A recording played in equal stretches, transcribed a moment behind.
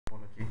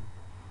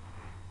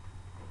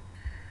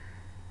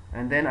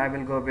and then I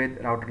will go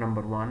with router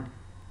number 1.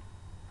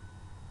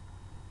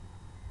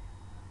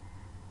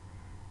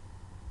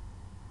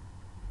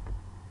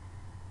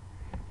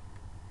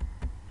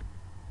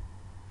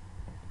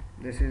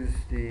 This is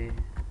the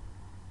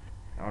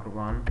router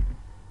 1,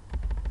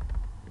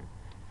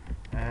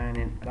 and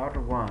in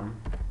router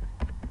 1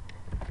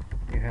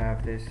 you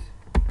have this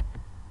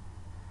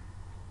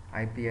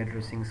IP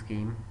addressing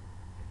scheme.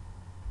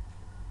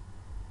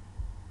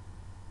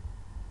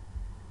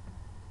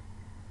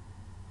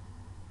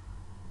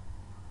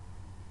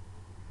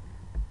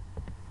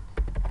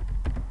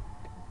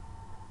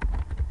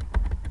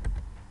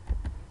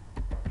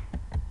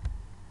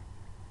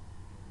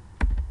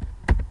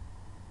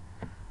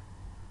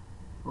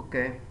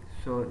 Okay,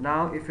 so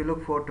now if you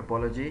look for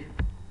topology,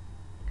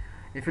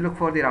 if you look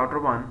for the router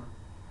 1,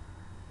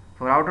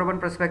 for router 1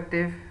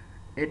 perspective,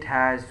 it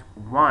has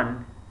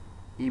one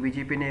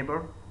eBGP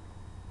neighbor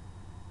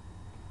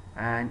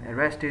and the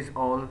rest is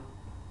all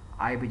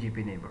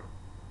iBGP neighbor,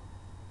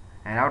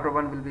 and router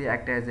 1 will be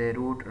act as a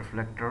root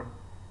reflector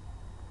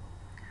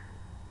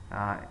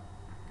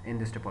in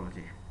this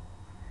topology.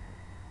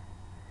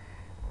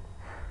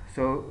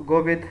 So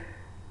go with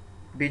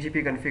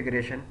BGP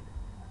configuration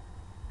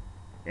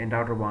in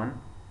router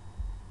 1.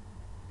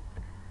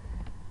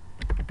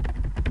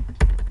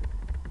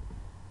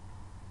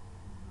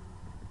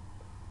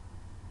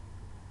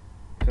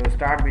 So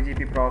start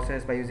BGP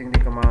process by using the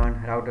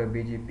command router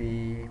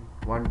BGP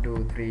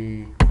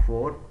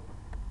 1234.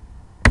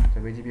 So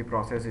BGP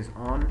process is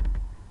on.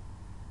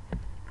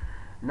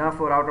 Now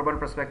for router 1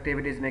 perspective,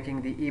 it is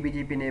making the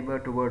eBGP neighbor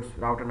towards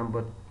router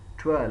number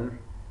 12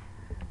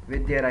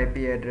 with their IP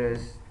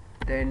address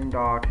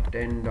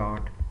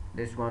 10.10.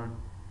 This one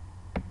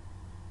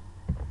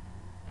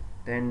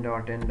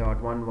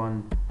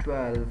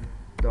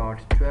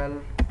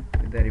 10.10.1112.12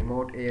 with the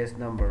remote AS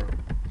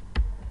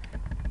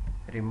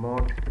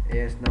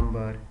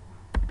number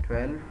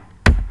 12,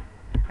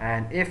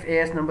 and if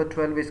AS number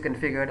 12 is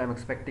configured, I'm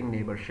expecting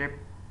neighborship.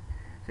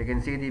 So you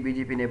can see the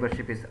BGP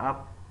neighborship is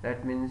up.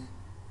 That means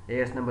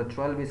AS number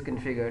 12 is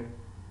configured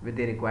with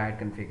the required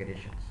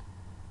configurations.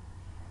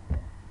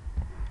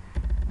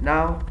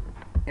 Now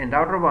in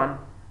router 1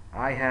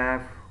 I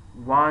have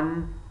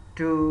 1,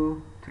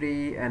 2,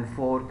 3 and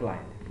 4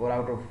 clients, 4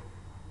 out of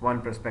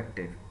 1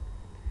 perspective.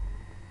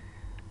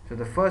 So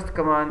the first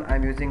command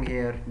I'm using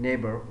here,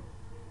 neighbor,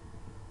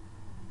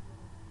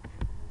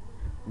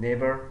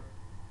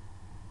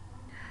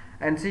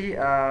 and see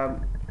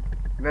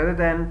rather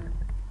than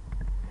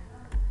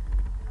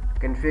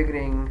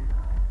configuring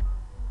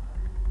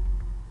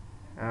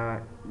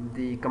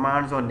the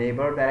commands on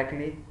neighbor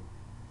directly,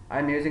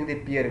 I'm using the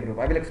peer group.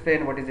 I will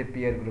explain what is a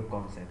peer group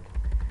concept,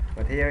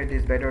 but here it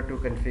is better to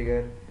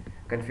configure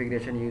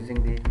configuration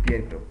using the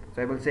peer group.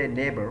 So I will say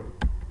neighbor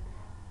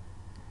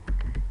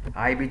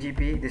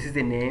iBGP, this is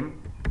the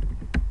name,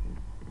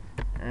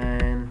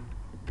 and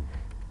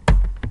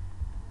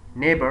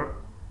neighbor,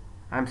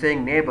 I'm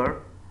saying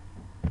neighbor,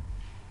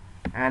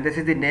 and this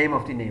is the name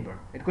of the neighbor.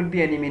 It could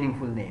be any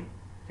meaningful name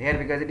here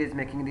because it is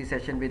making the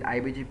session with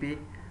iBGP.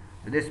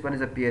 So this one is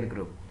a peer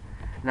group.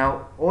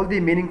 Now all the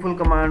meaningful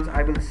commands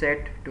I will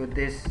set to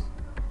this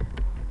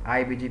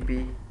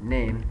iBGP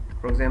name.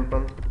 For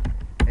example,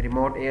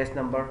 remote AS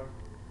number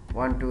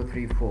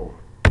 1234,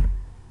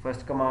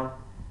 first command.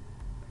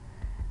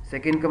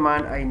 Second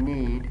command I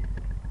need,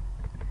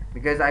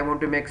 because I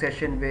want to make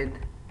session with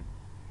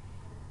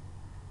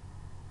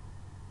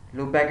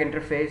loopback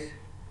interface,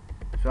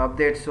 so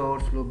update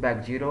source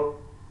loopback 0.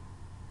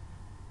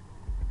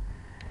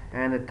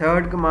 And the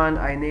third command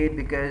I need,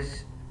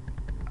 because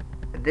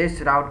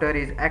this router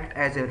is act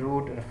as a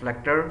root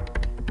reflector,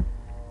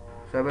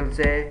 so I will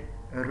say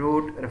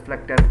root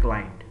reflector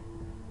client.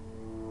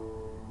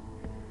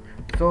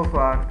 So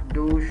far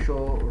do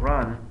show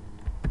run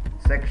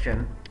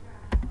section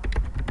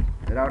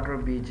router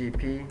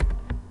BGP.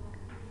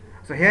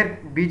 So here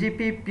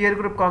BGP peer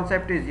group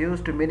concept is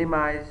used to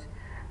minimize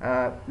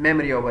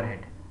memory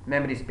overhead,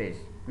 memory space,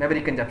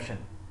 memory consumption.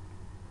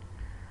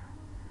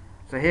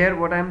 So here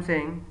what I am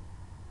saying,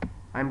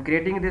 I am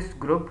creating this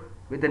group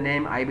with the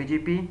name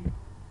iBGP,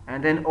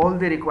 and then all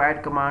the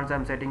required commands I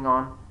am setting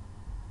on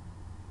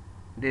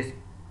this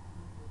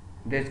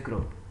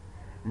group.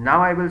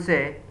 Now I will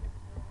say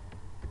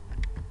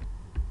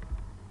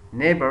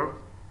neighbor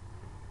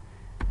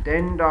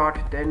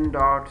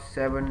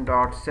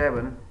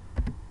 10.10.7.7.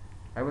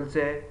 I will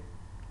say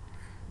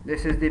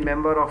this is the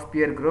member of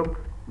peer group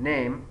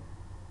name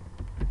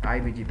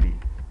iBGP.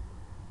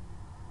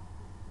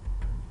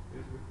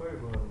 Before you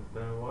go on,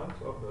 the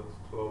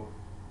 1.12,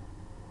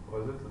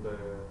 was it the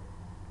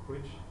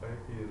which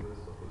IP is this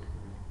supposed to be?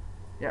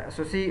 Yeah,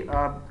 so see,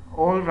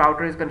 all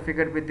router is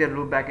configured with their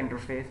loopback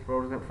interface.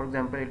 For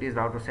example, it is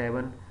router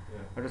 7.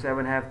 Yeah. Router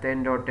 7 have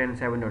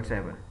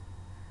 10.10.7.7,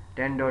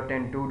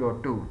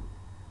 10.10.2.2,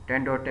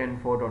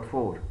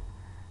 10.10.4.4,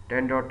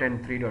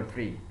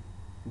 10.10.3.3.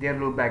 Their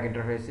loopback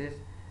interfaces,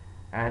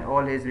 and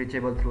all is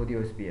reachable through the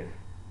OSPF.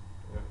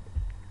 Yeah.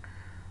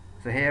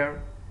 So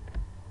here,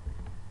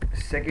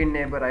 second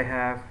neighbor I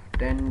have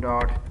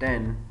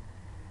 10.10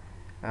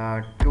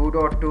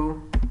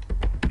 2.2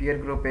 peer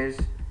group is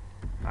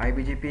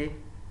IBGP.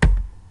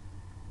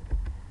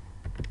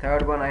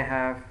 Third one I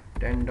have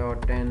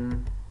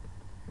 10.10,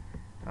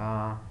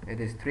 it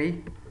is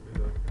 3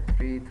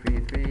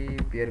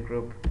 peer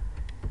group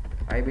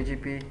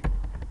IBGP,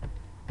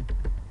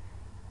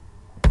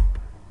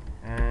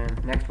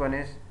 and next one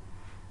is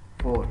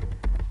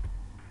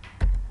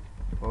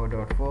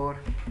 4.4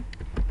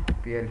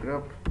 peer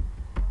group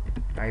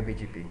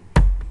IBGP.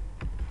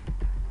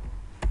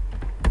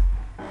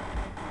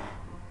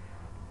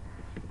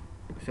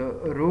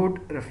 So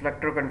root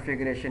reflector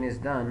configuration is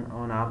done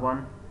on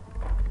R1,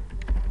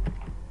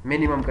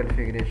 minimum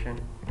configuration.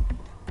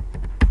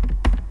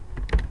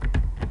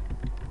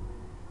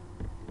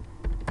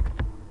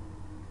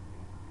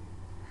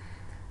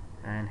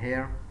 And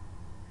here,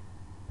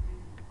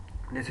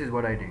 this is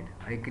what I did.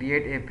 I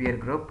create a peer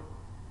group,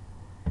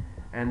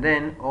 and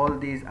then all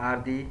these are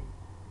the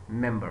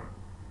member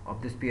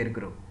of this peer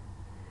group,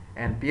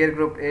 and peer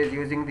group is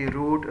using the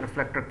root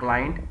reflector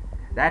client.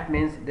 That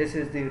means this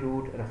is the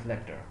root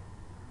reflector.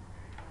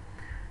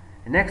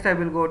 Next I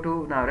will go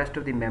to now rest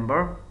of the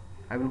member.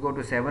 I will go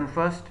to 7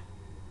 first,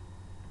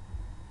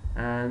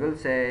 and we'll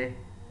say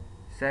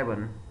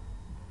 7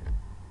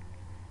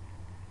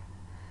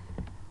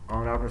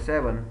 on router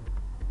 7.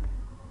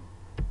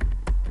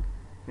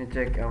 Let me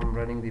check I'm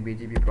running the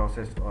BGP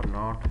process or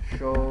not.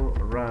 Show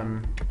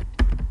run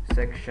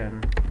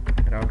section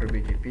router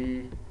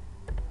BGP.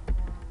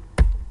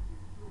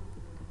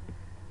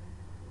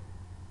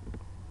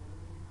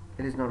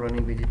 It is not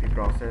running BGP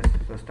process,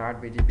 so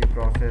start BGP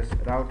process.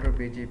 Router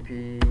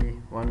BGP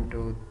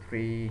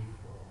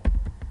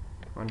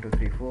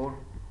 123.1.2.3.4.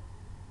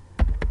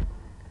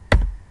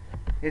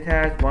 It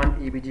has one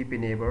eBGP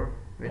neighbor,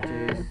 which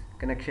is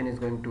connection is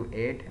going to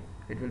 8.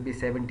 It will be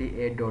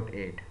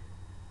 78.8.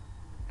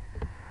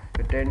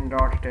 So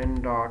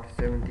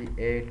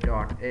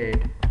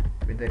 10.10.78.8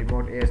 with the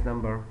remote AS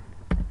number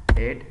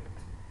 8.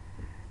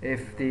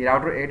 If the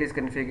router 8 is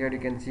configured, you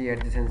can see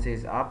adjacency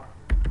is up.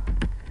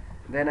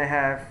 Then I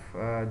have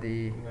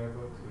the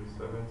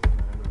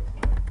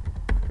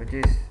which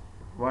is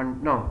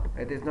one. No,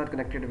 it is not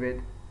connected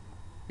with.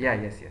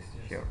 Yes,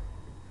 sure.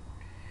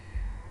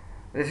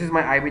 This is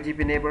my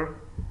IBGP neighbor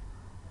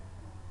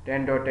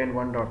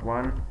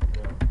 10.10.1.1.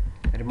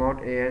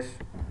 Remote AS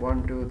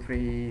 1 2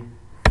 3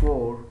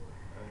 4.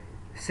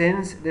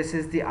 Since this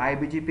is the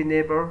IBGP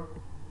neighbor,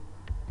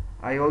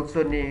 I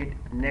also need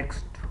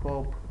next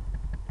hop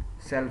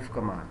self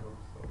command.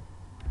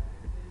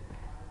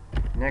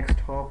 Next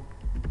hop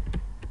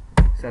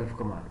self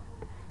command.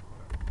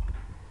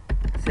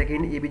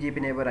 Second eBGP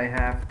neighbor I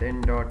have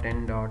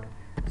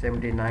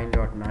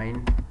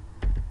 10.10.79.9,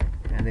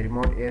 and the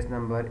remote AS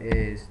number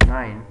is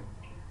 9,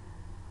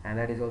 and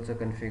that is also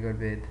configured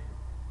with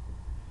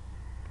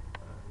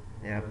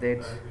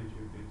updates.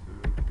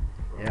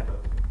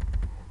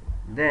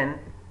 Then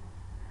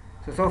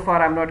so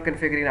far I'm not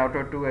configuring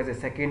router 2 as a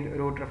second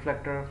root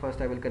reflector. First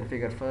I will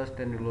configure first,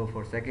 then we'll go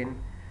for second.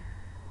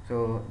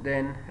 So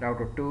then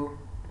router 2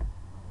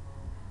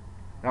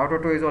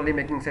 is only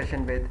making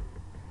session with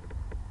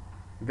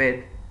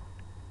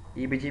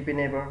eBGP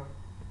neighbor,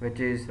 which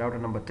is router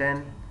number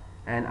 10,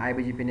 and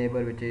IBGP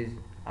neighbor, which is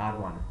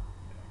R1.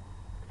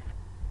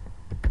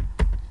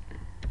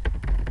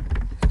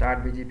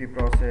 Start BGP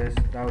process,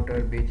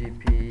 router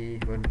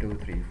BGP 1 2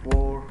 3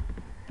 4,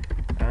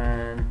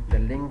 and the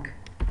link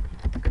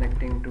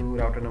connecting to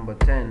router number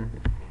 10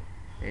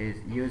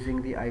 is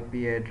using the IP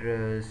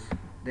address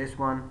this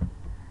one.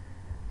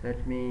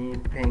 Let me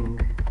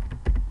ping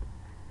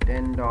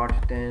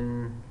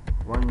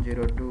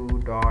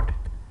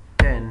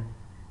 10.10.102.10.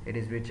 it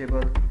is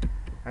reachable.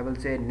 I will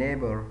say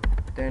neighbor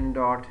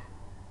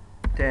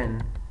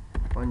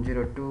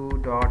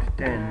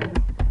 10.10.102.10,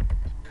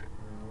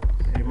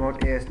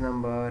 remote AS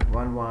number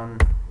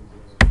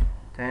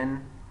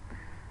 1110.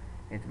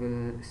 It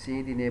will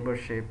see the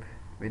neighborship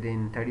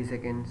within 30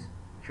 seconds,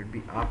 should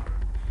be up.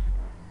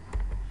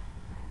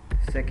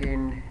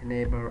 Second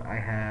neighbor I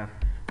have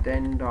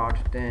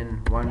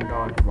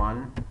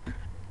 10.10.1.1,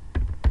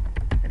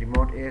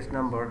 remote AS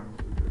number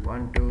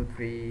 1 2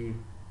 3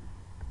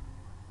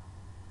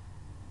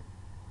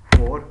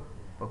 4.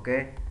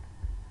 Okay,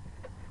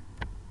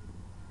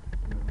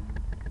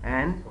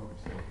 and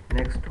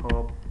next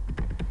hop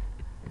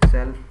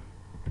self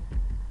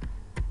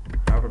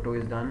router 2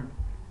 is done.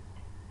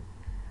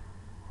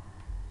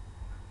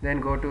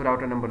 Then go to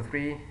router number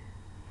 3,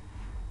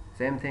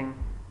 same thing,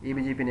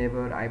 eBGP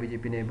neighbor,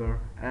 IBGP neighbor,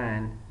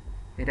 and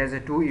it has a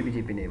 2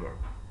 eBGP neighbor.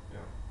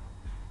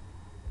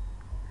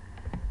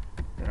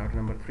 The router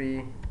number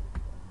 3,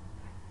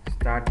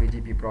 start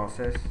BGP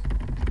process,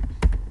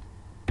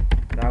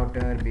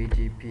 router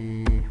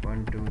BGP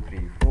 1 2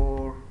 3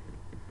 4,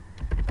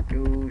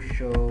 to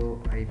show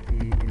IP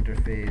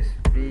interface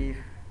brief,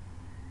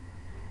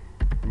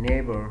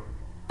 neighbor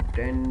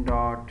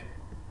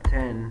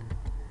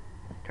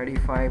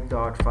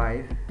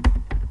 10.10.35.5.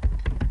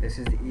 this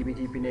is the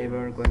eBGP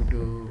neighbor going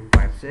to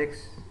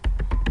 5.6,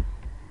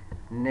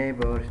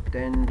 neighbor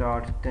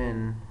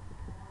 10.10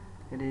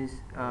 it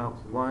is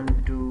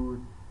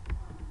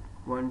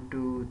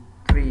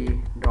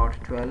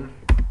 123.12.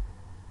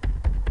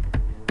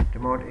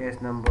 remote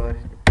AS number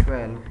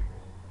 12.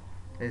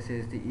 This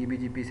is the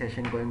EBGP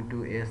session going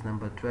to AS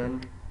number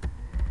 12,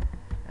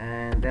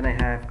 and then I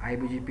have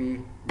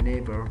IBGP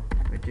neighbor,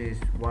 which is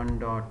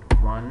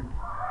 1.1.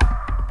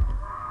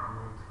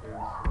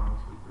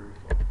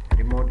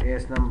 remote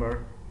AS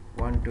number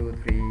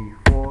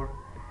 1234,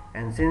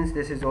 and since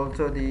this is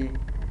also the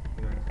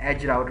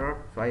edge router,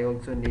 so I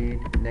also need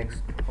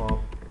next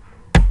hop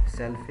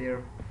self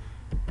here.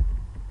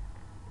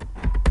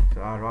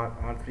 So our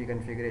R3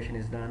 configuration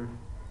is done.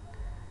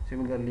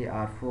 Similarly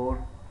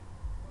R4,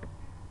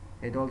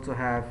 it also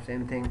have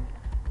same thing,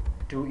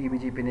 two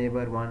EBGP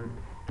neighbor, one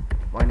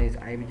is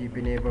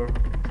IBGP neighbor.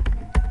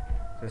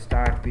 So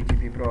start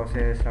BGP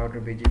process,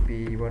 router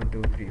BGP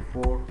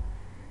 1234,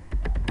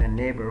 then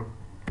neighbor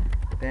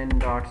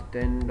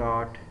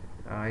 10.10.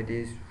 It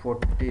is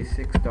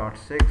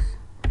 46.6.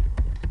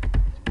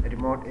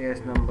 remote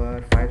AS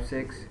number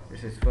 56.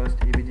 This is first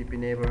EBGP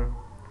neighbor.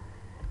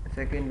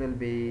 Second will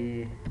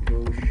be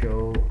do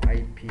show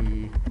IP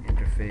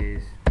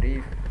interface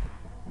brief.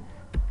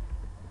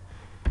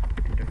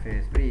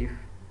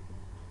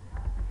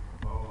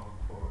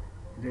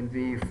 It will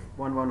be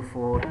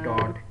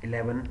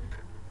 114.11.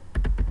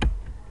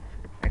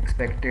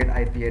 expected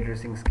IP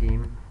addressing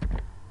scheme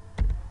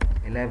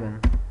 11.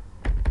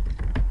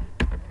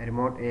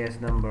 remote AS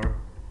number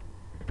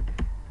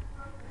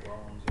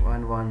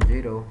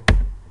 110,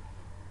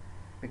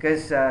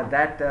 because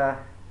that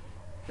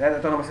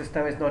autonomous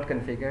system is not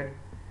configured,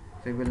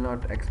 so you will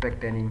not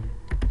expect any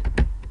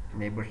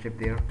neighborship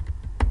there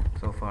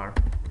so far.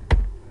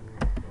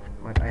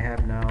 But I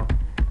have now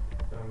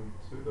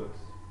 2 dots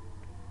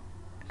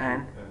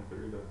and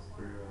 3 dots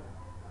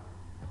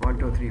 1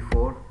 2 3 4.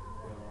 4.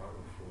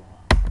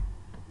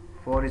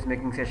 4 is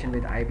making session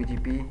with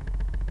IBGP,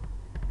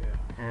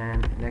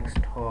 and next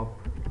hop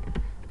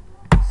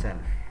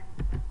self.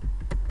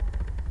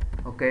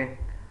 Okay,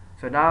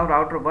 so now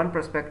router 1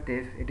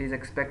 perspective, it is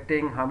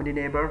expecting how many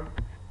neighbor?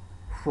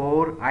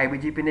 4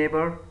 IBGP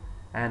neighbor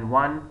and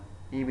 1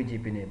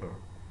 EBGP neighbor.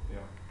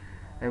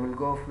 I will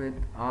go with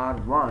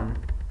R1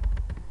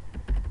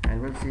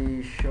 and we'll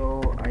see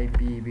show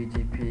IP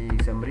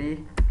BGP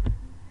summary,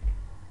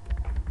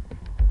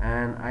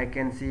 and I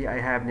can see I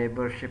have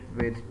neighborship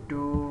with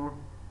 2,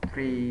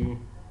 3,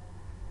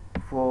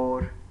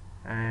 4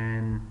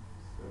 and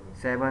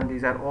 7.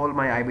 These are all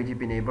my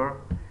IBGP neighbor,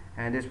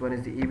 and this one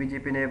is the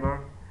EBGP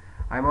neighbor.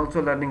 I'm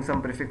also learning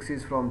some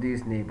prefixes from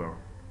these neighbor.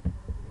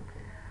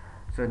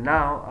 So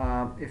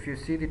now if you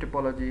see the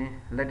topology,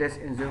 let us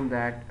assume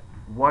that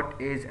what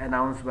is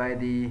announced by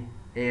the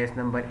AS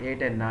number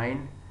 8 and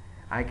 9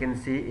 I can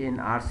see in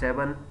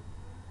R7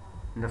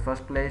 in the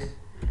first place,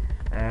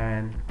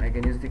 and I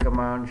can use the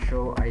command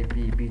show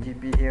IP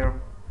BGP here.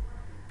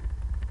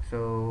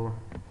 So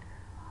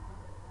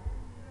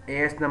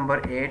AS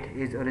number 8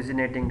 is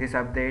originating this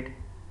update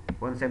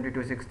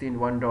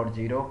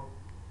 172.16.1.0.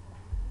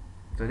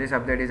 so this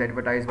update is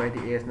advertised by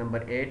the AS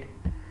number 8.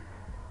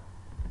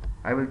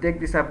 I will take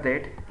this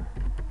update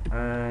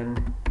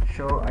and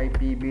show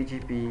IP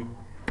BGP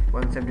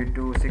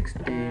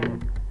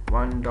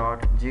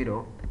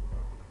 172.16.1.0.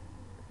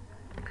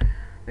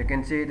 You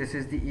can see this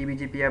is the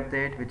EBGP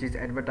update which is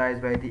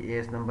advertised by the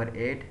AS number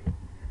 8,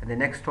 and the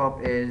next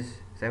hop is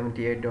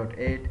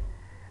 78.8,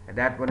 and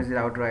that one is the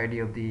router ID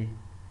of the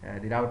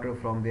router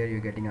from where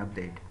you're getting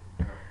update.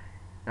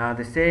 Now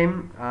the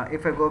same,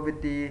 if I go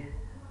with the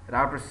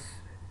routers,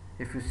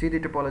 if you see the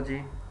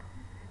topology,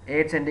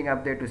 8 sending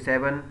update to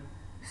 7,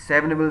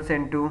 7 will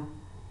send to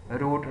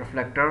root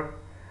reflector.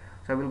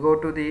 So I will go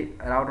to the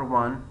router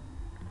 1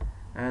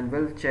 and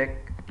we'll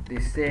check the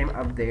same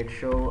update,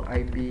 show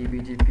IP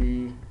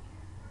BGP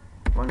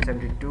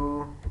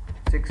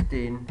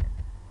 172.16.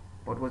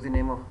 what was the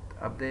name of the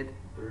update?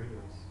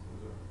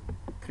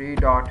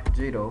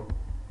 3.0.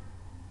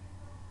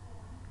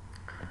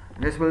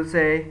 This will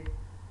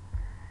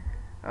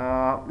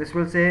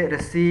say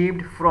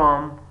received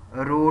from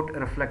a root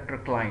reflector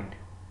client.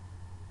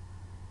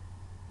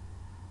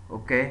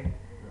 Okay,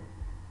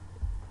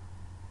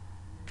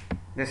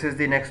 this is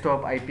the next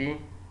hop IP.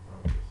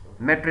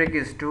 Metric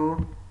is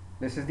 2.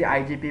 This is the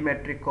IGP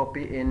metric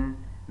copy in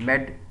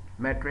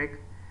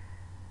metric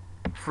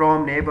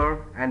from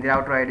neighbor, and the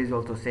router ID is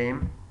also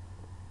same.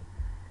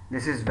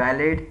 This is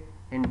valid,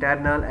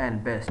 internal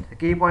and best. The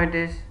key point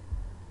is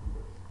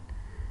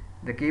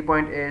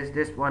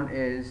this one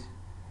is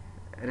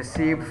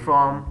received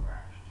from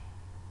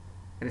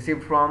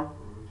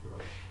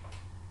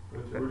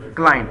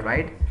client,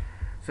 right?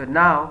 So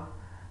now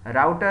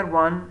router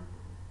 1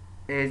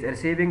 is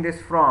receiving this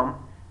from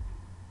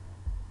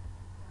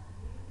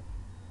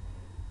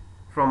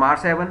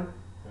R7.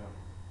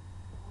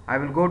 I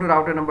will go to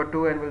router number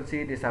 2 and we'll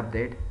see this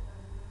update.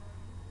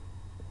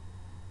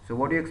 So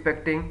what are you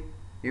expecting?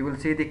 You will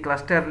see the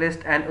cluster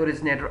list and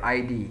originator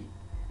ID,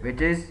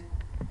 which is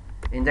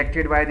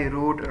injected by the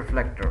root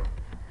reflector.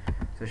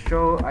 So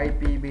show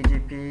IP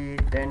BGP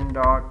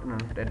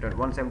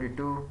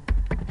 10.172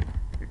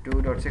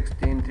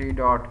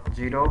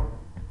 172.16.3.0.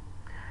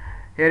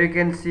 Here you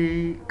can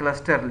see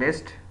cluster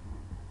list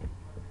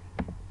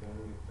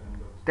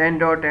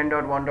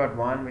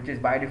 10.10.1.1, which is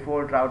by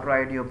default router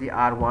ID of the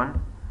R1,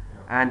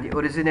 and the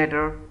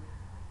originator,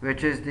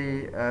 which is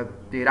the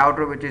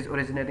router which is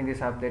originating this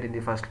update in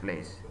the first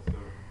place.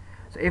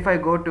 So if I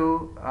go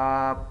to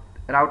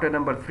router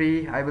number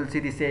 3, I will see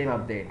the same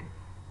update,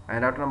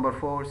 and router number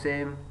 4,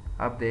 same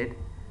update.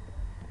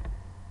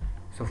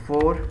 So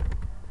 4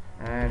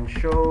 and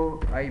show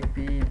IP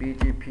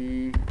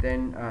BGP,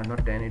 then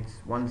not 10,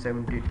 it's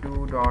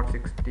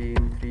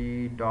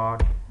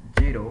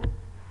 172.16.3.0.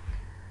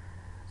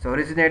 So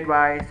originate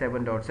by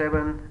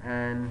 7.7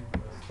 and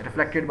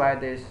reflected by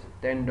this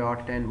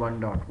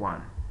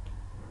 10.10.1.1.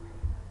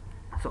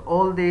 So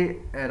all the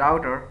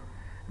router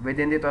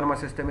within the autonomous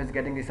system is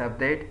getting this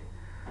update,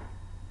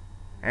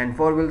 and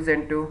 4 will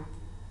send to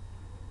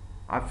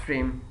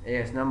upstream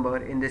AS number.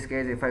 In this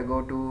case, if I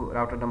go to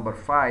router number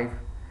 5,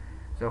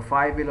 so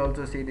 5 will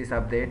also see this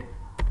update,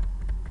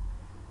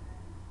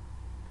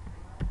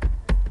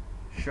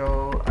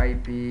 show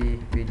IP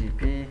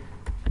BGP,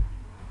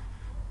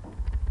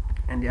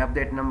 and the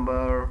update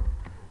number,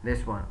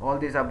 this one. All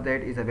this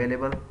update is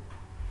available.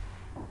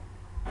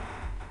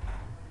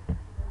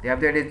 The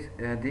update is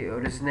the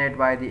originate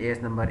by the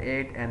AS number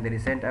 8, and the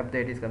recent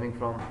update is coming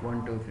from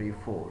 1, 2, 3,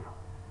 4.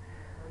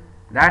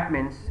 That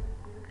means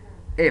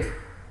if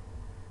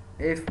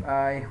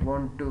I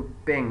want to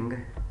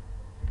ping,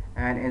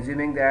 and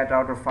assuming that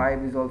router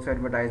 5 is also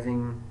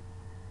advertising,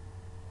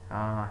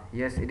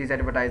 yes, it is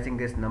advertising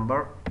this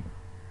number.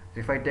 So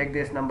if I take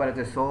this number as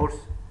a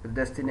source, the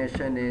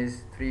destination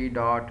is 3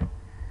 dot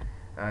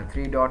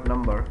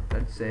number.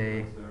 Let's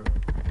say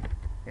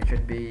it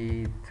should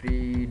be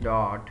 3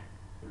 dot.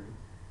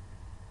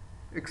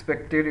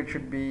 Expected it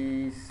should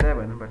be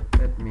 7, but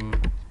let me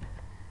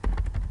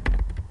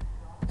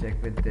check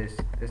with this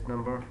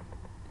number.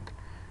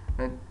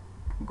 And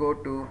go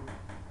to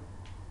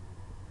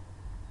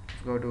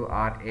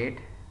R8.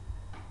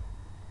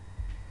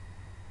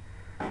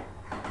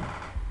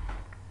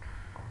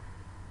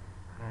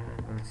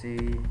 And we'll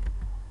see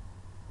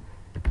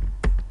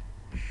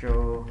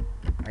show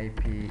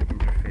IP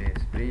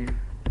interface brief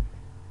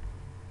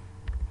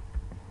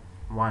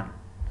 1.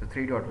 So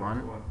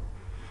 3.1.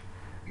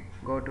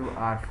 Go to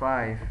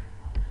R5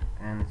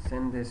 and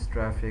send this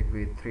traffic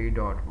with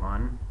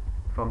 3.1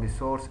 from the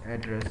source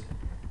address.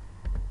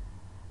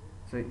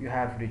 So you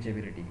have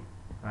reachability,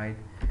 right?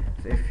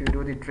 So if you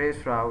do the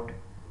trace route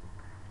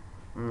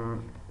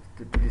to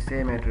the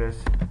same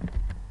address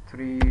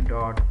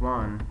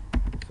 3.1,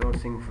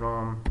 sourcing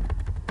from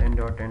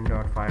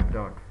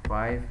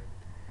 10.10.5.5,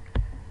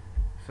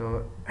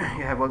 so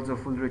you have also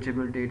full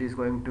reachability. It is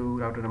going to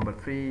router number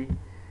 3,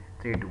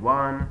 3 to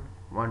 1,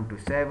 1 to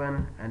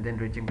 7, and then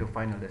reaching to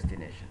final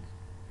destinations.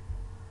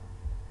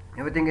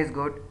 Everything is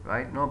good,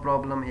 right? No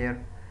problem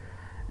here.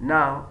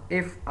 Now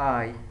if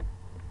I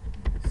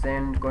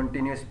send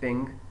continuous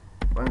ping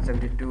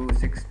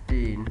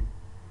 172.16,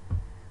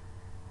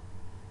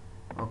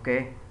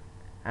 okay,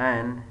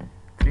 and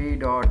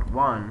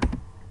 3.1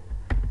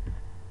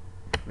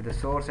 with the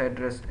source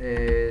address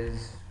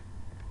is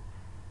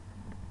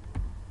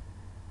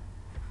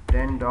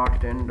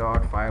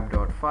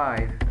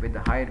 10.10.5.5 with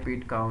the high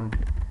repeat count,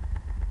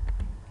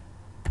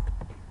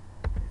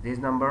 this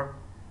number,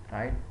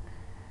 right?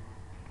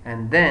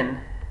 And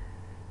then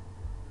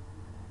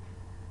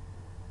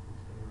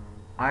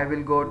I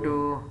will go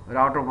to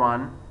router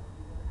 1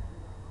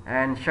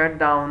 and shut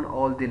down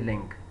all the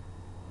link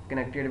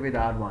connected with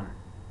R1,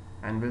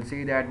 and we'll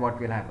see that what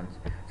will happen.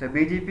 So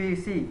BGP,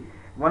 see,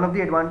 one of the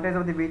advantages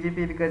of the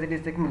BGP, because it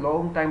is taking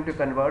long time to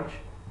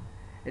converge,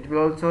 it will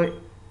also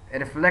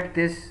reflect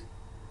this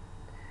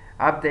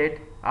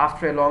update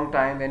after a long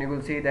time, and you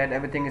will see that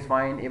everything is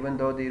fine even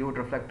though the root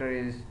reflector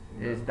is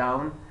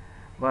down.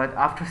 But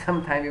after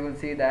some time you will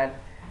see that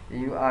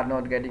you are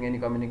not getting any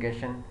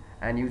communication,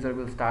 and user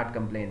will start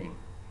complaining.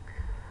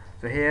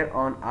 So here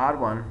on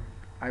R1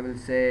 I will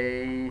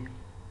say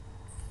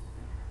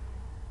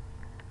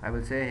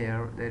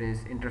here there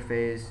is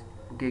interface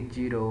gig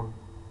 0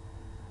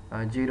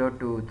 0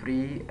 to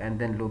 3 and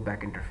then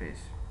loopback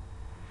interface.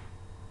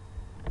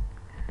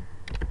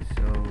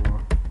 So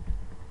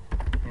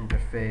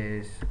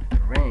interface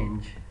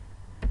range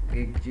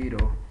gig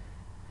 0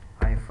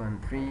 hyphen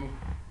 3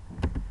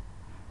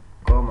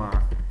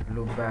 comma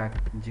loopback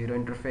 0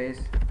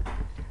 interface,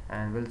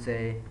 and we'll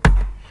say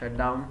shut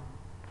down.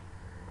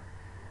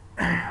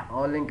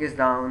 All link is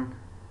down,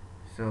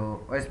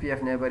 so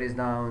OSPF neighbor is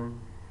down,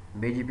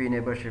 BGP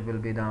neighborship will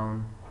be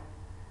down,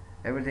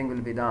 everything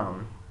will be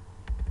down.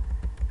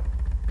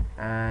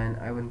 And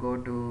I will go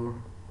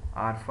to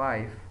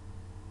R5.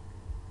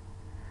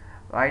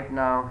 Right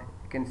now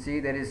you can see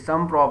there is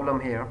some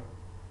problem here,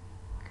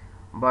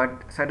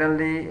 but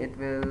suddenly it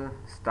will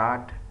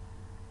start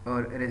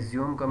or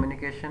resume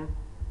communication.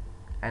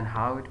 And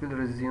how it will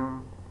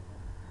resume?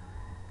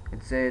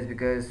 It says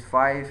because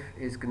 5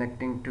 is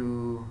connecting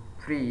to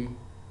 3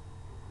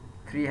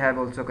 have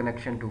also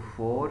connection to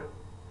 4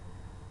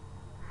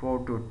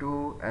 4 to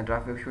 2, and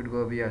traffic should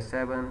go via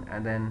 7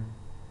 and then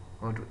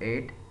go to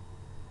 8.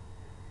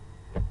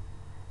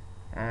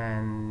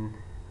 And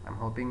I'm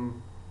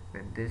hoping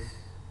with this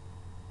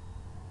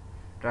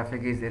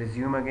traffic is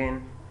resume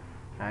again,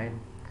 right?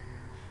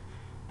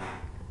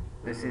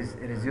 This is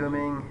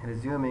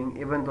resuming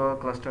even though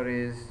cluster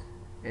is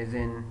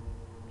in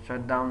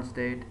shutdown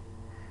state,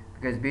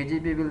 because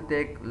BGP will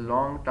take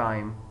long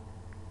time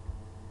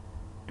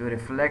to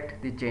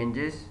reflect the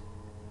changes.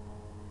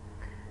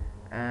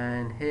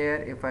 And here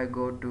if I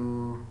go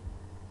to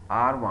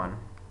R1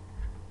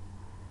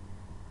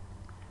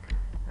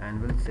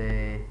 and we'll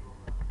say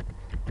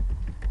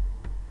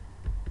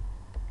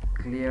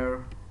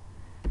clear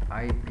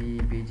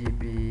IP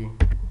BGP,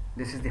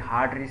 this is the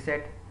hard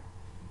reset,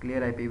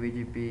 clear IP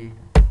BGP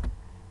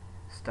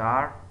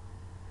star.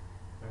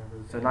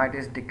 So now it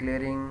is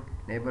declaring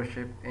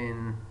neighborship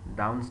in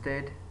down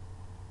state,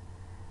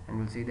 and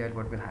we'll see that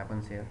what will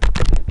happen here.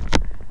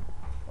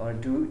 Or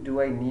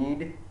do I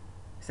need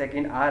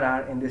second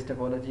RR in this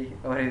topology,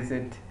 or is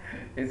it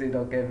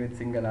okay with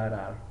single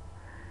RR?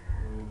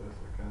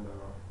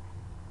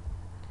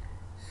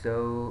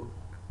 So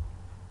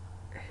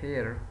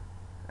here,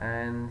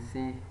 and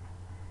see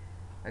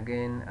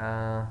again,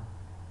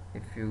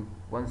 if you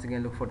once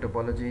again look for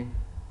topology,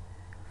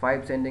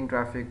 5 sending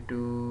traffic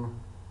to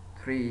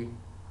 3,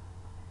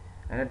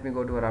 and let me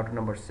go to router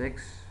number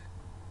 6.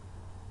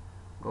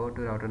 Go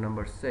to router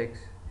number 6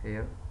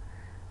 here,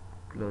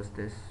 close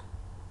this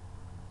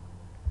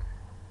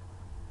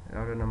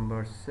router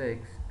number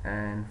 6,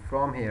 and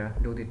from here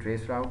do the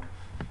trace route,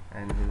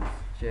 and we'll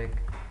check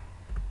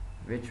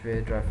which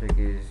way traffic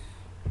is.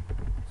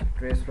 So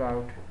trace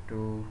route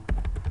to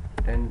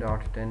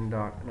 10.10.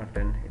 Not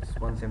 10, it's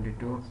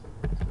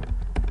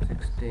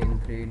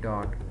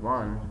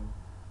 172.16.3.1.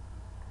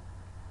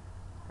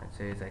 It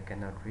says I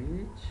cannot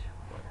reach.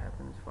 What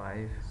happens?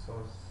 5.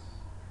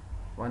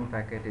 One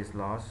packet is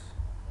lost.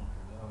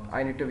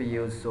 I need to be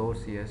use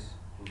source, yes.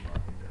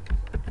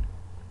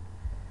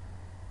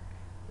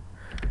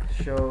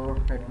 So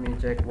let me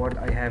check what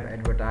I have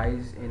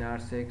advertised in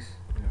R6.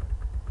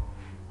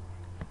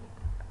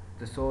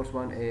 The source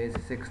one is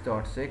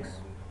 6.6.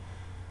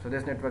 So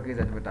this network is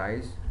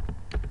advertised.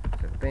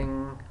 So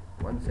ping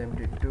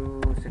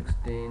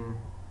 172.16,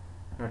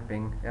 not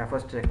ping, yeah,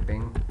 first check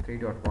ping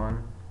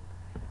 3.1,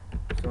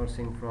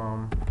 sourcing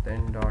from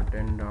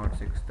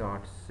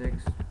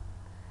 10.10.6.6.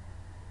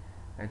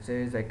 It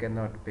says I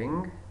cannot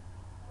ping,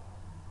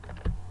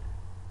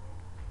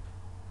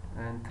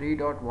 and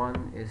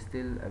 3.1 is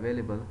still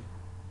available.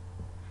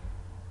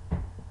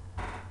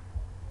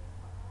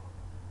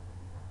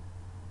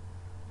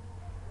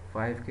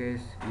 Five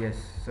case, yes.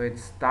 So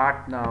it's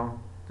start now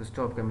to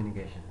stop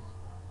communications,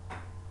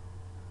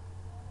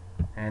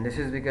 and this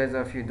is because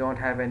of you don't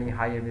have any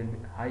high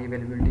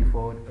availability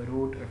for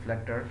root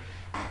reflector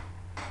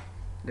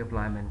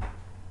deployment.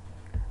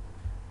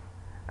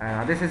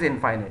 This is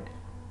infinite.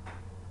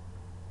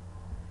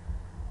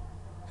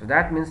 So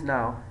that means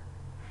now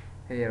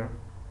here,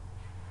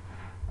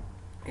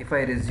 if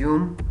I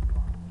resume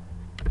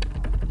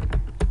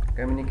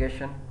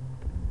communication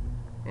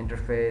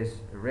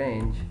interface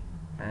range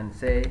and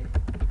say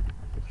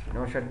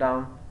no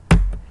shutdown,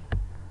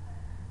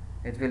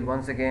 it will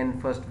once again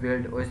first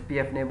build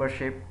OSPF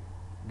neighborship,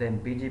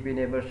 then BGP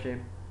neighborship.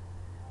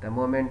 The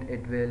moment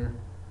it will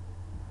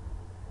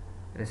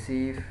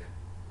receive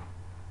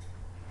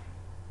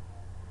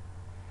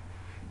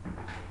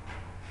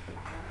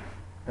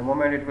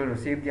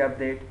the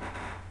update,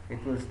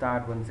 it will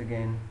start once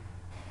again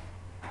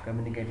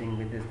communicating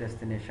with this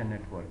destination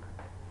network.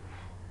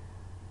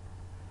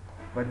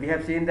 But we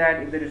have seen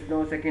that if there is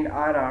no second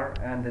RR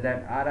and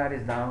that RR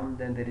is down,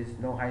 then there is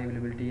no high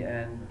availability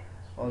and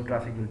all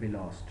traffic will be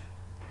lost.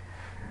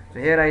 So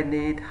here I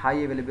need high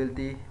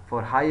availability.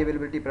 For high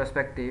availability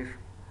perspective,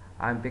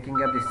 I am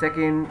picking up the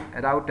second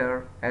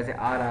router as a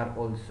RR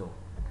also.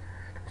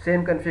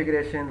 Same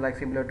configuration like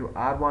similar to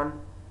R1.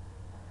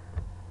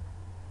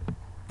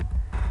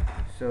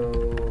 So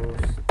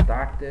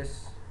start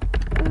this.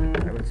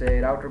 I will say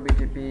router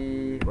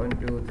BGP 1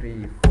 2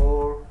 3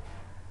 4,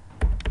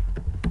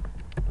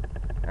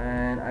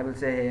 and I will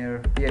say here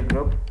peer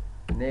group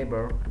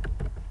neighbor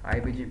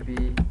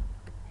IBGP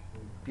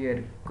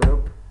peer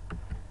group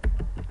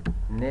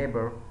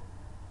neighbor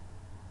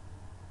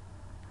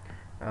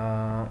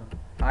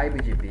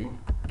IBGP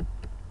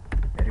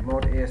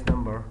remote AS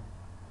number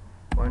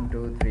 1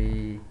 2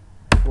 3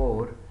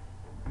 4.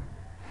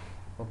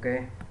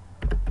 Okay,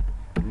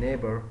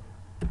 neighbor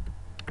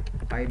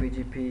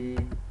IBGP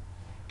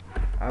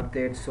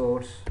update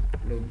source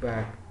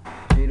loopback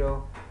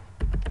 0,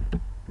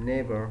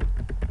 neighbor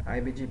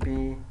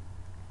IBGP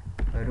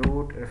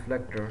root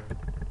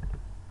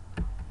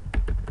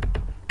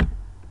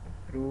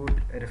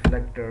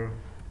reflector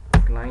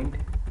client,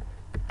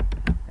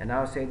 and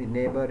now say the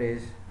neighbor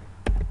is,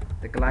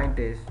 the client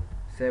is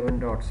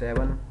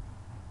 7.7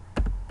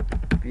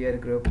 peer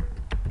group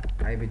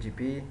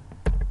IBGP.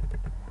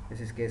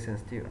 This is case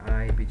sensitive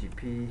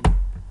IBGP.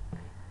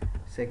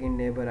 Second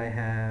neighbor I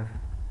have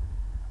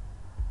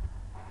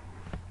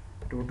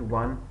 2 to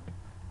 1.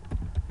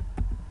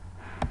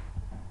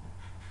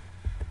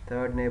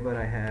 Third neighbor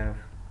I have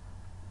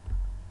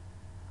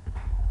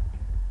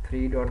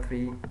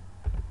 3.3,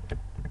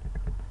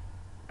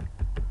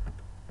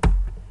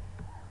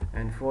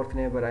 and fourth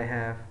neighbor I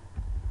have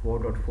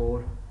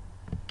 4.4.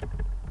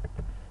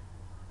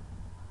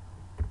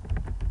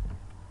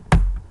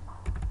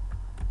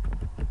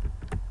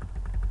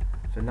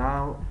 So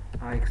now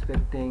I'm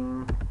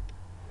expecting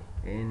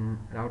in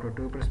router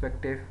 2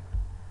 perspective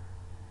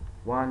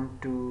 1,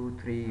 2,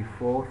 3,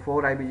 4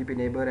 IBGP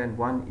neighbor and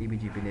 1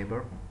 EBGP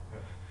neighbor.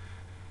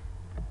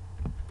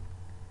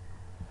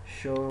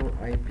 Show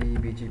IP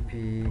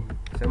BGP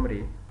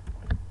summary.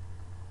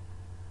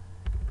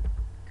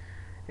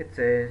 It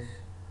says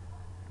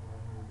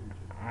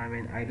I'm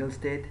in idle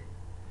state,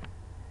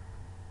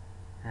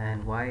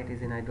 and why it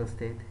is in idle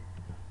state?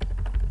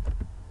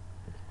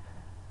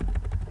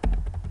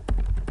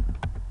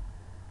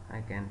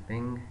 I can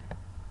ping,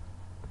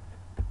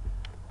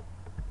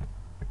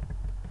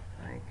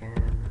 I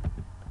can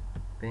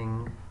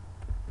ping,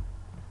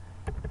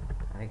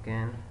 I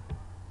can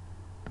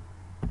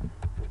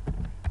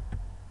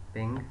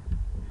ping.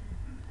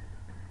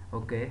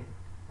 Okay,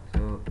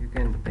 so you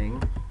can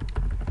ping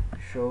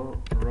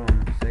show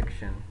run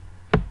section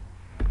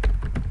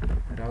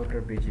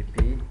router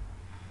BGP.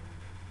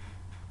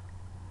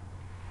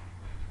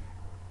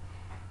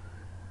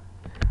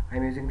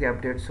 I'm using the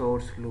update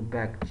source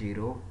loopback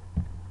 0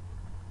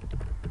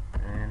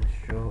 and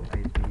show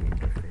IP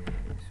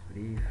interface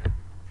brief.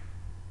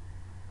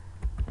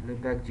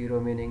 Loopback 0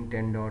 meaning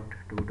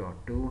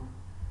 10.2.2,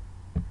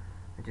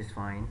 which is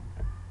fine.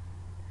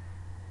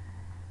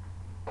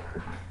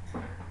 So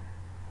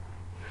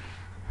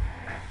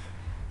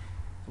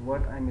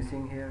what I'm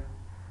missing here,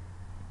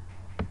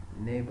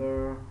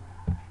 neighbor,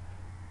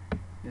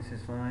 this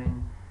is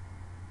fine,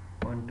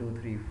 1 2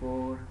 3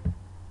 4,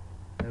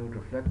 route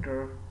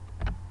reflector,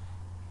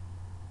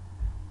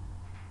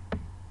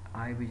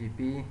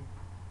 IBGP,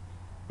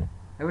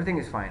 everything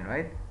is fine,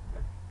 right?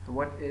 So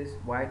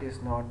why it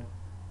is not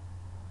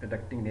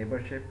detecting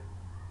neighborship?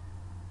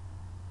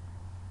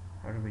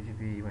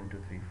 IBGP 1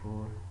 2 3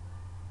 4.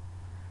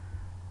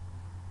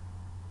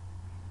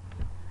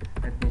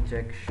 Let me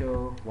check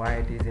show why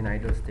it is in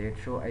idle state.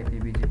 Show IP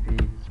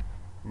BGP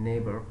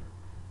neighbor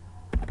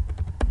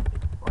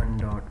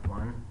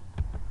 1.1.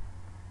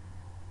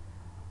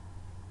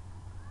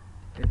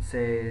 It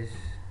says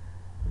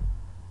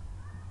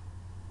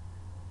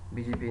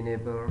BGP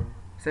neighbor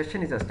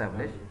session is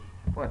established.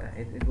 What?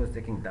 It was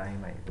taking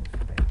time. I think.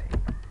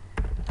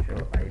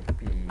 Show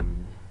IP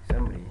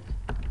summary.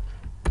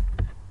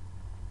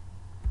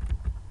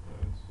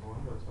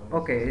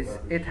 Okay,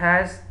 it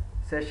has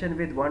session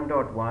with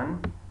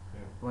 1.1,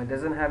 but it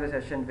doesn't have a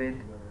session with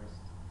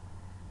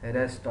the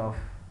rest of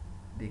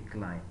the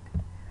client.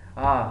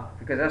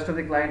 Because rest of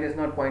the client is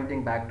not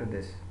pointing back to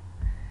this.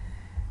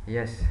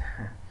 Yes.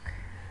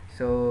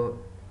 So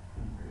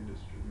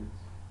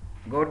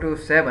go to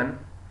 7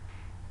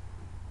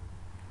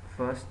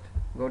 first.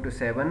 Go to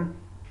 7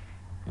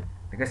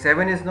 because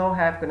 7 is now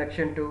have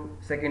connection to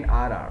second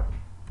RR.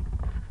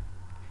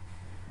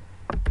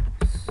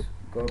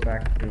 Go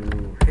back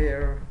to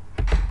here,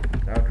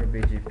 router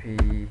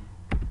BGP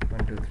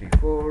 1 2 3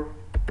 4,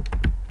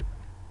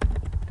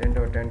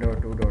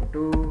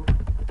 10.10.2.2,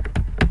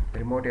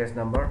 remote AS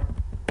number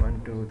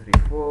 1 2 3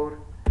 4,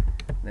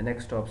 the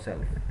next stop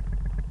self.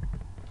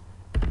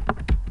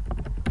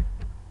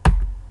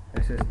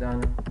 This is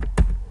done.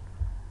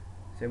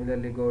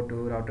 Similarly, go to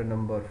router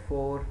number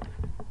 4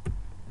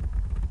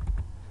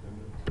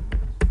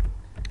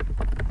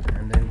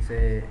 and then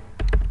say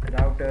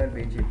router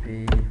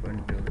BGP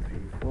 1 2 3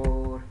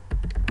 4,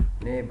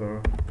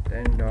 neighbor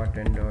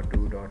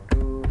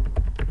 10.10.2.2,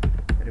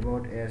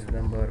 remote AS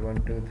number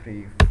 1 2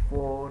 3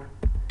 4,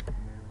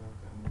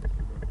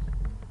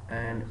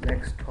 and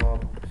next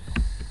hop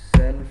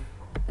self.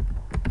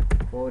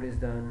 4 is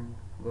done.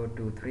 Go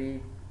to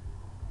 3.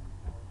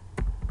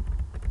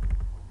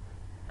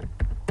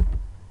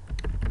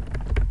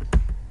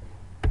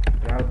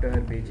 Router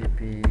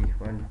BGP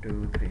 1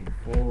 2 3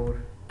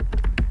 4,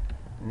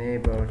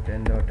 neighbor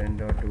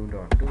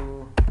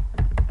 10.10.2.2,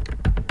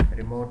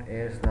 remote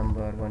AS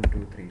number 1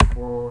 2 3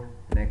 4,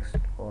 next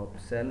hop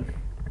self.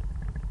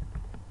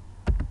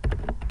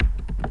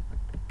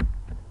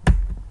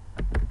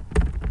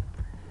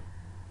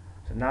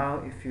 So now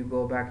if you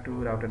go back to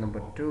router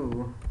number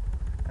 2,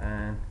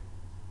 and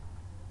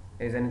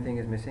is anything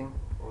is missing?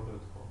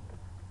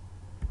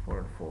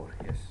 4.4,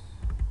 yes.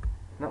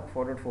 No,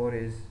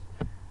 4.4 is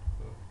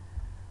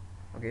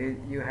okay.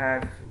 You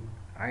have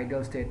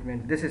idle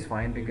statement. This is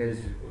fine because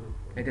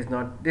it is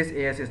not, this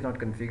AS is not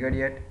configured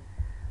yet,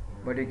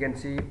 but you can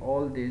see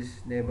all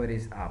this neighbor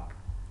is up.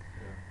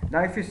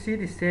 Now if you see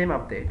the same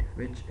update,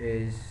 which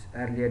is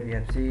earlier we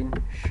have seen,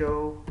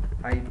 show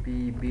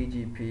IP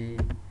BGP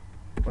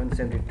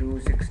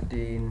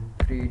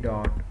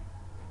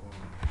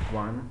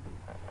 172.16.3.1.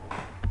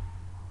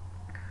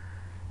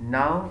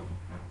 now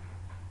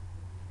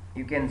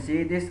you can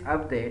see this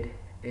update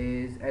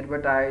is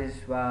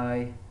advertised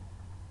by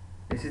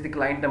This is the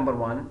client number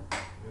 1,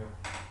 Yeah.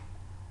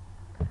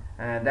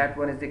 and that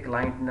one is the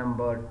client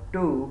number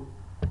 2,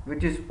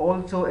 which is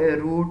also a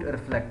root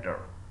reflector.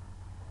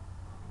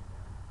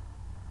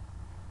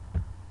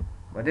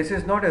 But this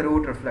is not a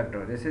root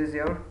reflector. This is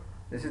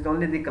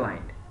only the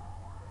client.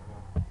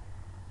 Yeah.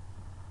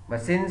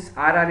 But since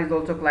RR is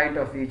also client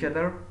of each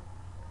other,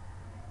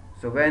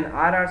 so when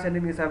RR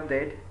sending this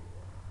update,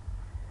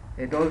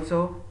 it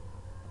also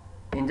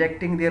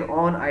injecting their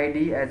own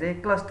ID as a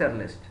cluster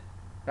list,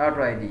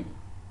 router ID.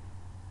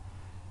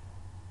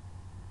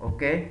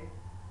 Okay.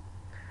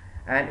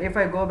 And if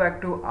I go back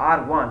to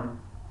R1,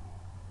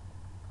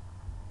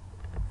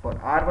 for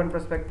R1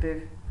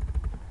 perspective,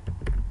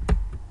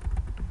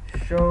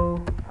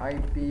 show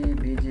IP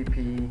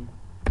BGP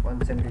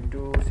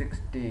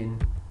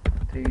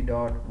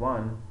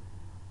 172.16.3.1,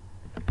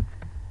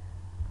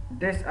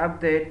 this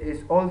update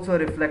is also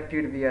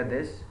reflected via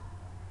this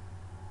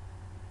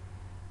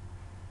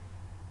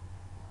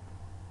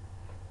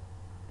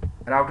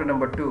router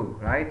number 2,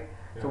 right?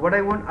 Yeah. So what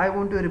I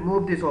want to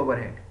remove this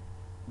overhead.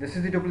 This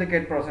is the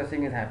duplicate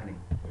processing is happening.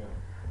 Yeah.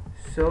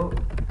 So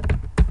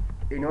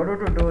in order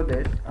to do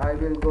this, I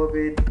will go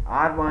with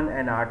R1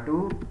 and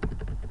R2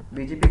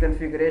 BGP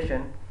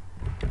configuration,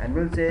 and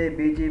we'll say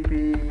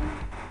BGP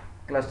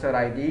cluster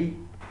ID,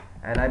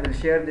 and I will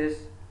share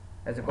this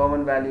as a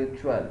common value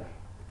 12.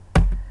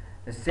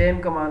 The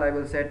same command I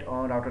will set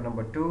on router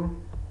number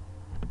 2,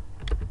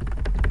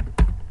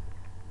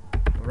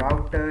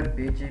 router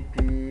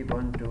BGP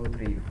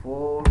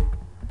 1234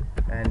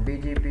 and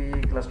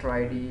BGP cluster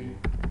ID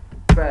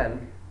 12.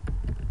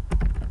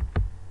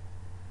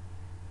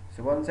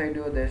 So once I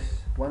do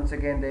this, once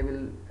again they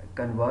will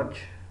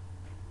converge.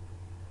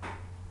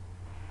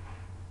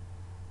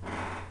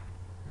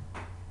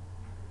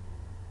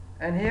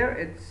 And here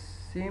it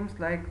seems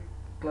like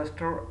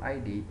cluster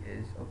ID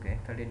is okay,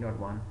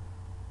 13.1.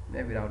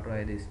 Maybe router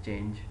ID is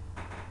change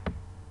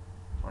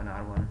on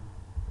R1.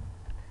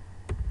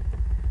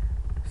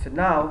 So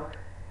now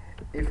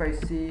if I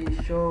see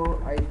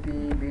show IP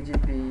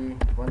BGP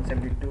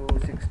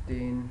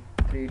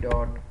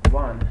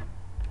 172.16.3.1,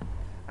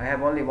 I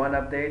have only one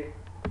update,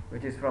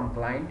 which is from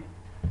client.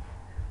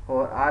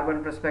 For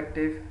R1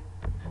 perspective,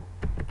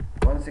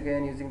 once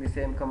again using the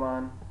same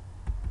command,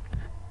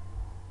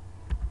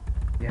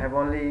 you have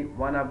only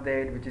one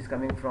update, which is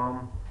coming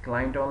from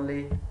client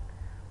only.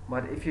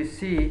 But if you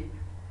see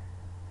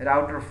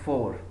router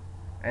 4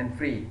 and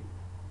 3,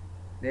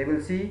 they will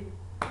see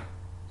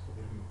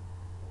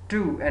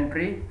 2 and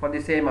 3 for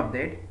the same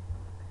update.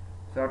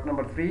 So route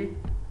number 3,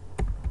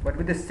 but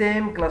with the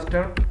same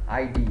cluster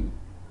ID.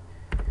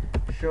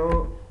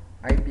 Show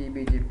IP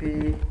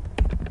BGP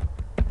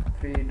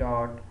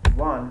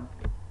 3.1.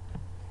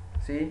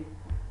 See,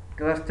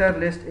 cluster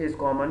list is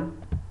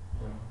common,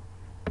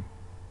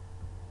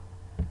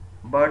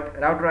 but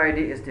router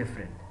ID is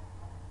different.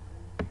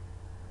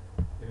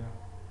 Yeah.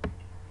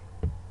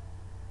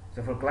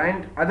 So for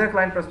other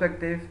client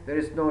perspective, there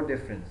is no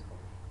difference.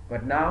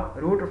 But now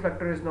root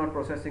reflector is not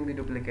processing the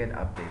duplicate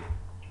update.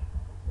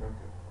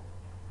 Okay.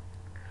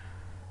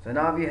 So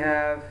now we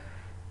have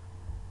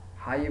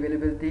high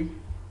availability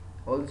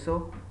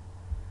also.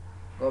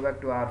 Go back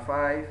to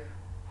R5.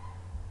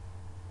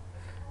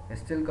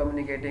 It's still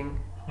communicating.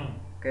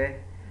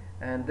 Okay.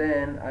 And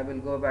then I will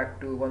go back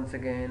to once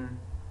again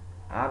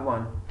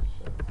R1.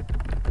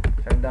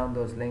 Shut down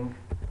those links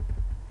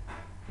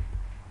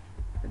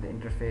with the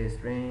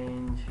interface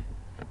range.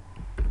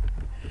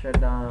 Shut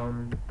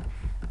down.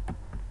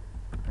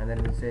 And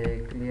then we'll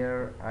say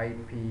clear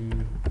IP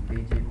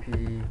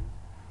BGP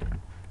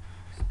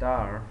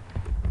star.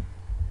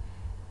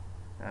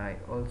 I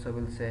also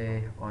will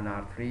say on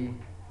R3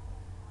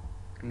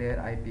 clear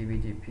IP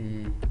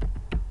BGP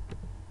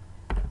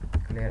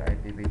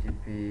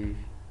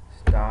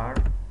star.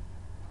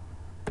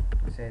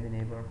 Say the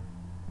neighbor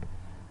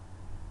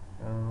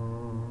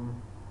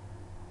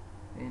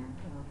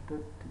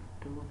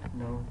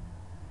no,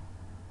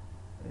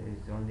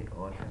 it's only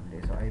all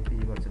family. So IP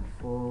version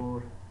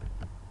 4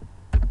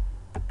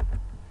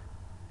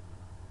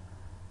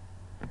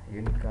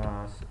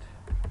 unicast,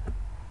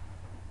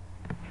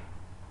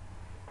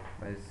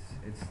 but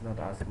it's not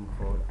asking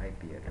for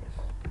IP address.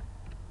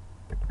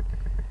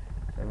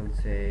 So I will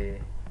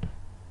say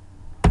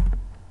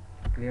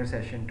clear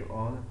session to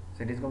all.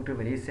 So it is going to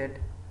be reset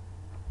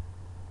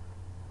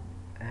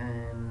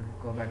and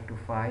go back to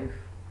 5.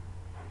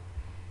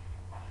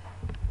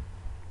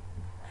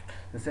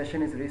 The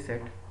session is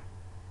reset.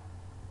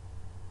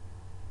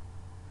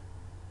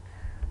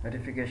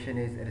 Notification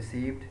is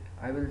received.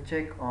 I will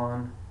check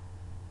on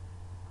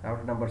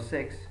router number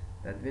 6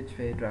 that which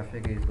way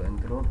traffic is going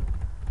through,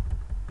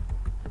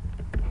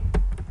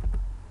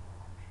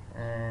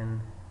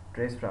 and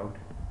trace route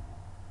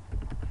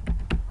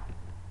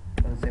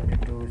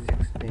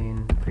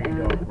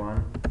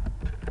 172.16.3.1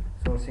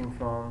 sourcing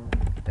from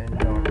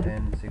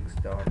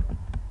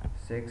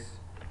 10.10.6.6,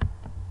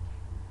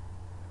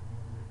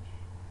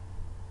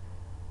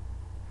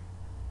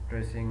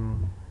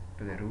 tracing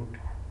to the root.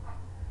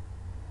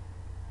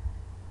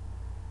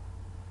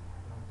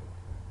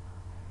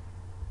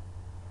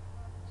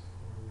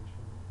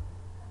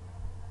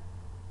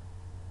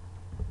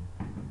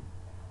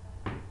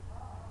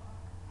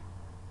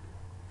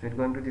 So it's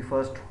going to the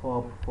first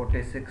hop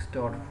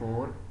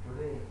 46.4.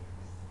 Today,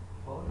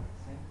 4,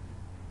 same.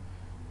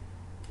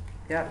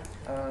 Yeah,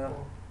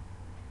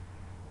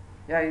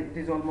 yeah, it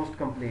is almost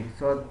complete.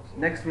 So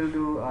next we'll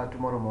do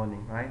tomorrow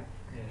morning, right?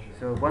 Yeah,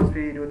 sure. So once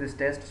we do this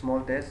test,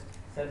 small test,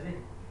 Sergi?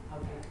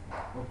 Okay.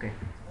 okay.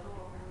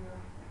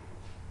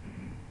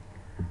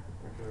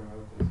 Okay,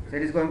 well, this So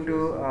it is going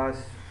to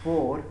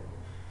 4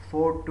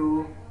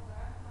 to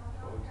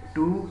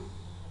 2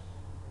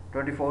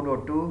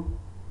 24.2,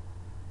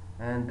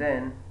 and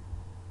then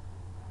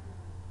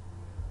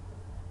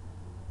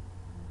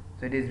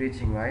so it is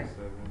reaching, right?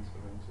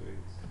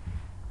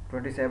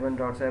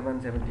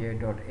 27.7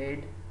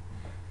 78.8.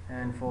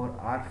 And for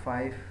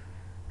R5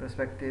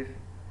 perspective,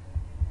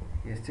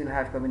 you still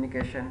have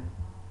communication.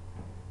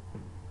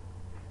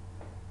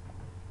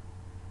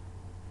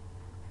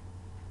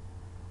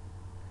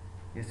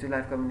 You still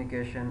have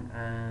communication,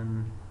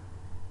 and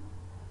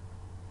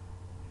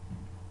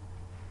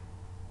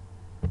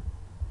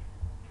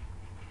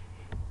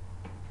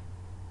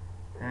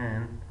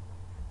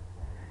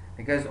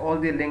because all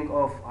the link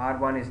of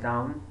R1 is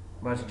down,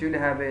 but still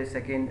have a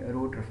second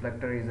root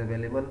reflector is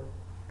available.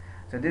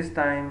 So this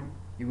time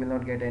you will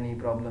not get any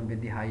problem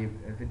with the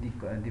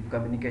the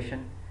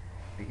communication,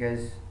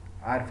 because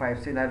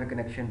R5 still have a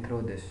connection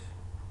through this.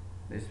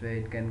 This way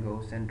it can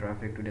go send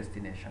traffic to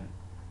destination.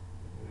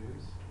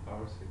 is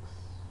R6.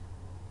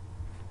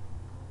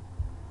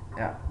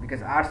 Yeah,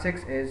 because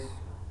R6 is,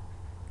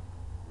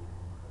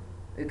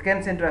 it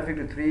can send traffic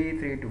to 3,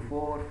 3 to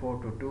 4,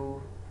 4 to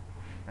 2,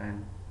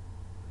 and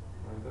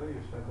I thought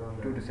you shut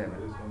down 2 to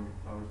 7. this on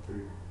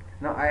R3.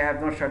 No, I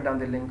have not shut down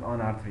the link on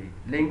R3.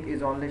 Link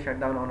is only shut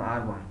down on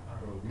R1.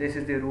 Okay. This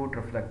is the root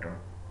reflector.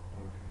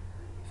 Okay.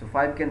 So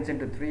 5 can send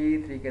to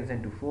 3, 3 can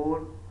send to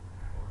 4,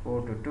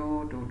 4 to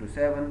 2, 2 to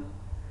 7.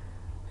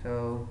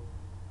 So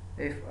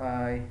if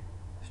I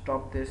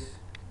stop this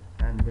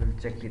and we'll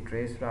check the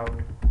trace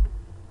route,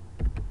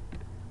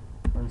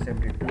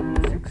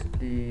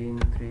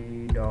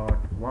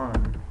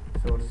 172.16.3.1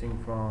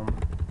 sourcing from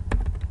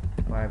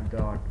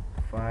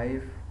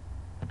 5.5.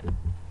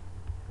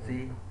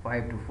 See,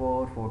 5 to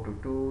 4, 4 to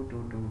 2,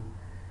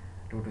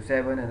 2 to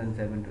 7, and then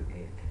 7 to 8.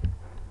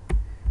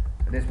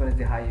 So this one is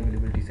the high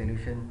availability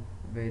solution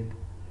with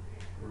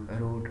a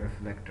root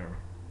reflector.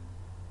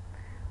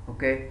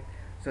 Okay,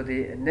 so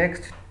the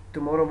next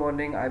tomorrow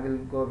morning I will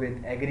go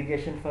with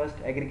aggregation first,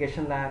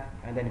 aggregation lab,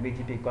 and then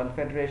BGP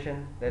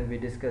confederation. Then we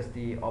discuss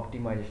the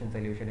optimization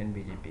solution in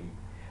BGP.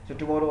 So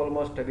tomorrow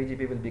almost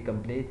BGP will be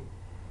complete,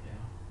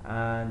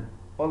 and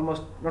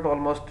almost, not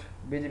almost,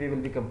 BGP will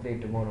be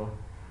complete tomorrow.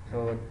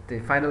 So the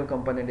final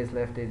component is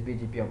left is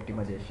BGP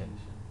optimization.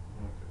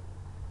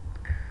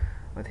 Okay.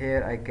 But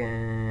here I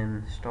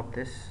can stop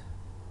this.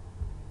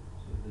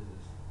 So this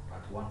is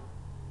part 1.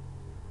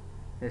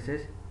 This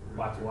is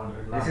Part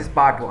 1. This is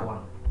part 1.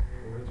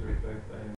 Which reflects